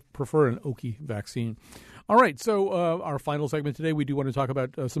prefer an oaky vaccine. All right, so our final segment today, we do want to talk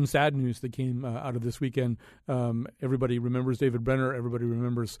about some sad news that came out of this weekend. Everybody remembers David Brenner. Everybody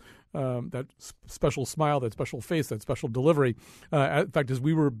remembers that special smile, that special face, that special delivery. In fact, as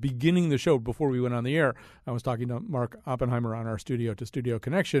we were beginning the show before we went on the air, I was talking to Mark Oppenheimer on our Studio to Studio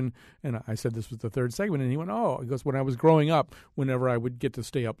Connection, and I said this was the third segment, and he went, he goes, when I was growing up, whenever I would get to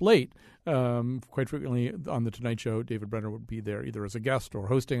stay up late, quite frequently on The Tonight Show, David Brenner would be there either as a guest or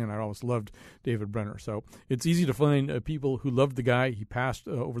hosting, and I always loved David Brenner. So it's easy to find people who loved the guy. He passed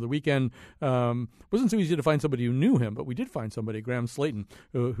over the weekend. Wasn't so easy to find somebody who knew him, but we did find somebody, Graham Slayton,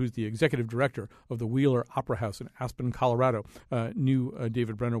 who's the executive director of the Wheeler Opera House in Aspen, Colorado, knew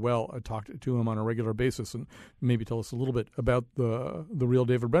David Brenner well, talked to him on a regular basis, and maybe tell us a little bit about the real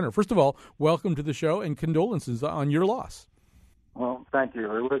David Brenner. First of all, welcome to the show and condolences on your loss. Well, thank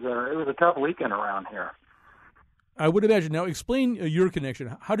you. It was a tough weekend around here. I would imagine. Now, explain your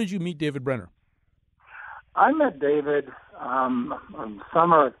connection. How did you meet David Brenner? I met David in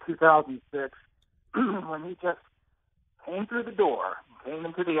summer of 2006 when he just came through the door, came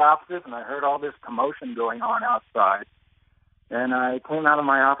into the office, and I heard all this commotion going on outside. And I came out of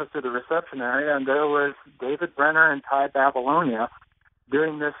my office to the reception area, and there was David Brenner and Ty Babylonia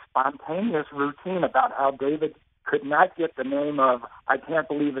doing this spontaneous routine about how David could not get the name of I Can't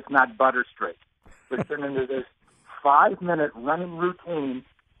Believe It's Not Butter Straight. It turned into this 5-minute running routine,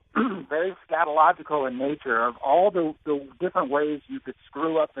 very scatological in nature, of all the different ways you could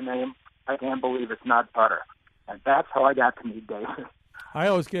screw up the name I Can't Believe It's Not Butter. And that's how I got to meet David. I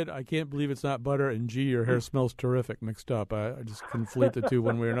always get I can't believe it's not butter and gee, your hair smells terrific mixed up. I just conflate the two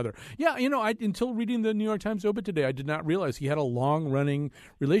one way or another. Yeah, until reading the New York Times obit today, I did not realize he had a long-running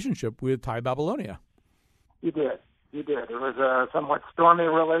relationship with Ty Babylonia. He did. It was a somewhat stormy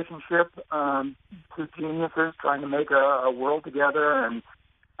relationship, two geniuses trying to make a world together, and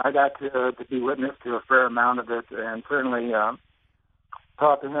I got to be witness to a fair amount of it, and certainly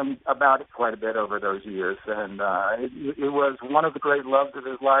talked to him about it quite a bit over those years. And it was one of the great loves of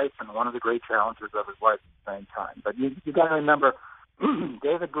his life and one of the great challenges of his life at the same time. But you got to remember,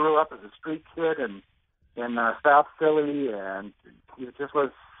 David grew up as a street kid in South Philly, and he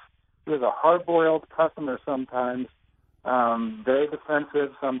was a hard-boiled customer sometimes, very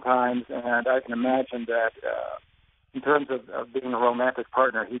defensive sometimes, and I can imagine that in terms of being a romantic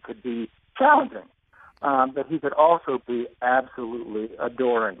partner, he could be challenging. But he could also be absolutely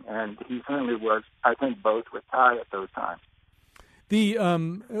adoring, and he certainly was, I think, both with Ty at those times. The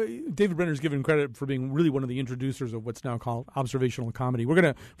David Brenner's given credit for being really one of the introducers of what's now called observational comedy. We're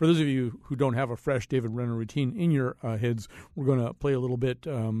going to, for those of you who don't have a fresh David Brenner routine in your heads, we're going to play a little bit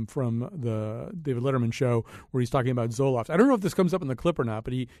from the David Letterman show where he's talking about Zoloft. I don't know if this comes up in the clip or not,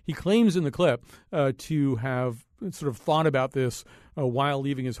 but he claims in the clip to have sort of thought about this while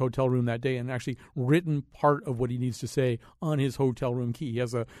leaving his hotel room that day and actually written part of what he needs to say on his hotel room key. He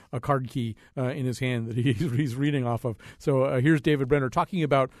has a card key in his hand that he's reading off of. So here's David Brenner talking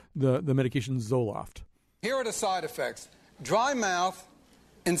about the medication Zoloft. Here are the side effects: dry mouth,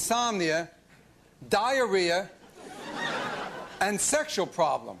 insomnia, diarrhea, and sexual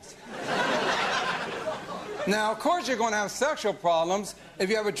problems. Now, of course, you're going to have sexual problems if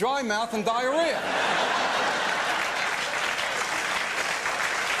you have a dry mouth and diarrhea.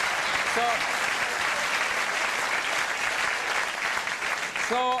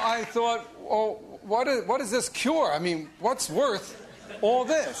 So I thought, well, what is this cure? I mean, what's worth all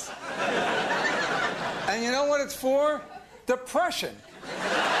this? And you know what it's for? Depression.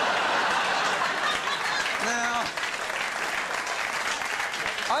 Now,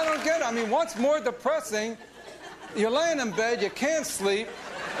 I don't get it. I mean, what's more depressing? You're laying in bed, you can't sleep,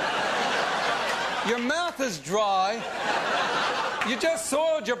 your mouth is dry, you just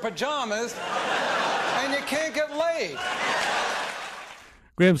soiled your pajamas, and you can't get laid.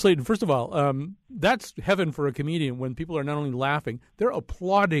 Graham Slayton, first of all, that's heaven for a comedian when people are not only laughing, they're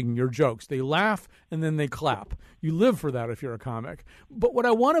applauding your jokes. They laugh and then they clap. You live for that if you're a comic. But what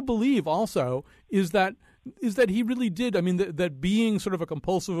I want to believe also is that he really did. I mean, that being sort of a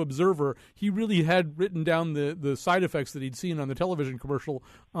compulsive observer, he really had written down the side effects that he'd seen on the television commercial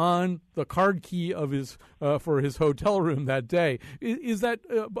on the card key of his for his hotel room that day. Is that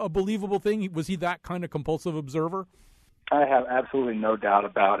a believable thing? Was he that kind of compulsive observer? I have absolutely no doubt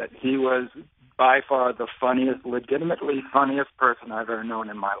about it. He was by far the funniest, legitimately funniest person I've ever known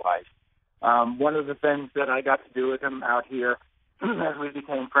in my life. One of the things that I got to do with him out here as we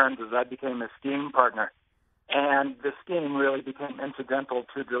became friends is I became a skiing partner. And the skiing really became incidental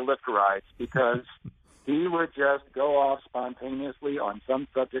to the lift rides because he would just go off spontaneously on some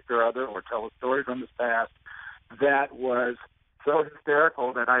subject or other or tell a story from his past that was so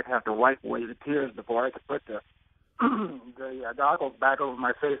hysterical that I'd have to wipe away the tears before I could put the goggles back over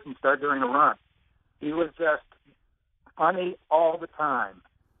my face and start doing a run. He was just funny all the time.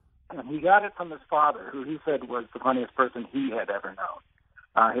 And he got it from his father, who he said was the funniest person he had ever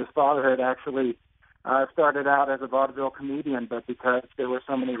known. His father had actually started out as a vaudeville comedian, but because there were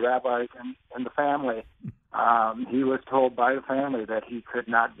so many rabbis in the family, he was told by the family that he could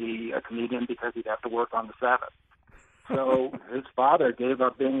not be a comedian because he'd have to work on the Sabbath. So his father gave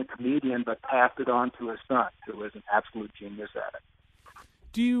up being a comedian but passed it on to his son, who was an absolute genius at it.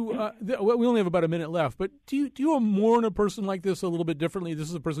 Do you? We only have about a minute left, but do you mourn a person like this a little bit differently? This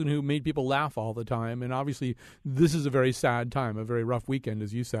is a person who made people laugh all the time, and obviously this is a very sad time, a very rough weekend,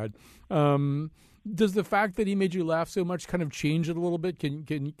 as you said. Does the fact that he made you laugh so much kind of change it a little bit?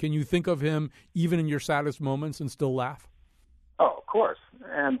 Can you think of him even in your saddest moments and still laugh? Oh, of course.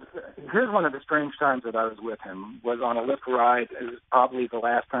 And here's one of the strange times that I was with him, was on a lift ride. It was probably the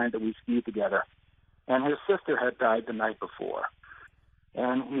last time that we skied together. And his sister had died the night before.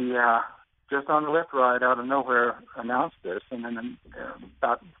 And he, just on the lift ride out of nowhere, announced this. And then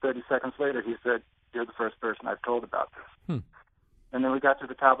about 30 seconds later, he said, "You're the first person I've told about this." And then we got to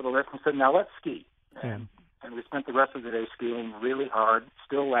the top of the lift and said, "Now let's ski." And we spent the rest of the day skiing really hard,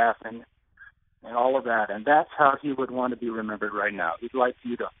 still laughing, and all of that. And that's how he would want to be remembered right now. He'd like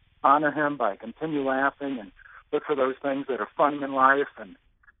you to honor him by continue laughing and look for those things that are funny in life and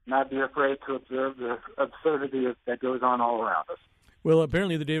not be afraid to observe the absurdity that goes on all around us. Well,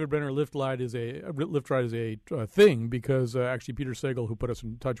 apparently the David Brenner lift ride is a thing because actually Peter Sagal, who put us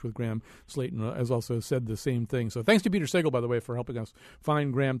in touch with Graham Slayton, has also said the same thing. So thanks to Peter Sagal, by the way, for helping us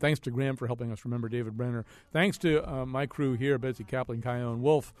find Graham. Thanks to Graham for helping us remember David Brenner. Thanks to my crew here, Betsy Kaplan, Kyone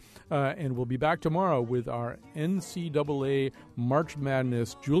Wolf, and we'll be back tomorrow with our NCAA March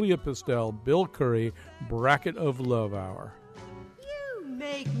Madness, Julia Pistel, Bill Curry, Bracket of Love Hour. You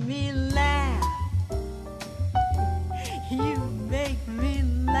make me laugh. You make me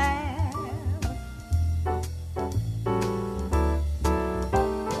laugh.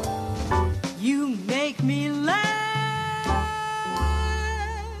 You make me laugh.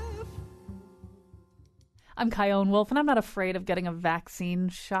 I'm Kyone Wolf, and I'm not afraid of getting a vaccine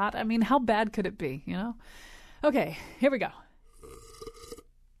shot. I mean, how bad could it be, you know? Okay, here we go.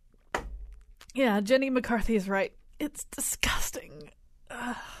 Yeah, Jenny McCarthy is right. It's disgusting.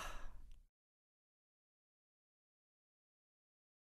 Ugh.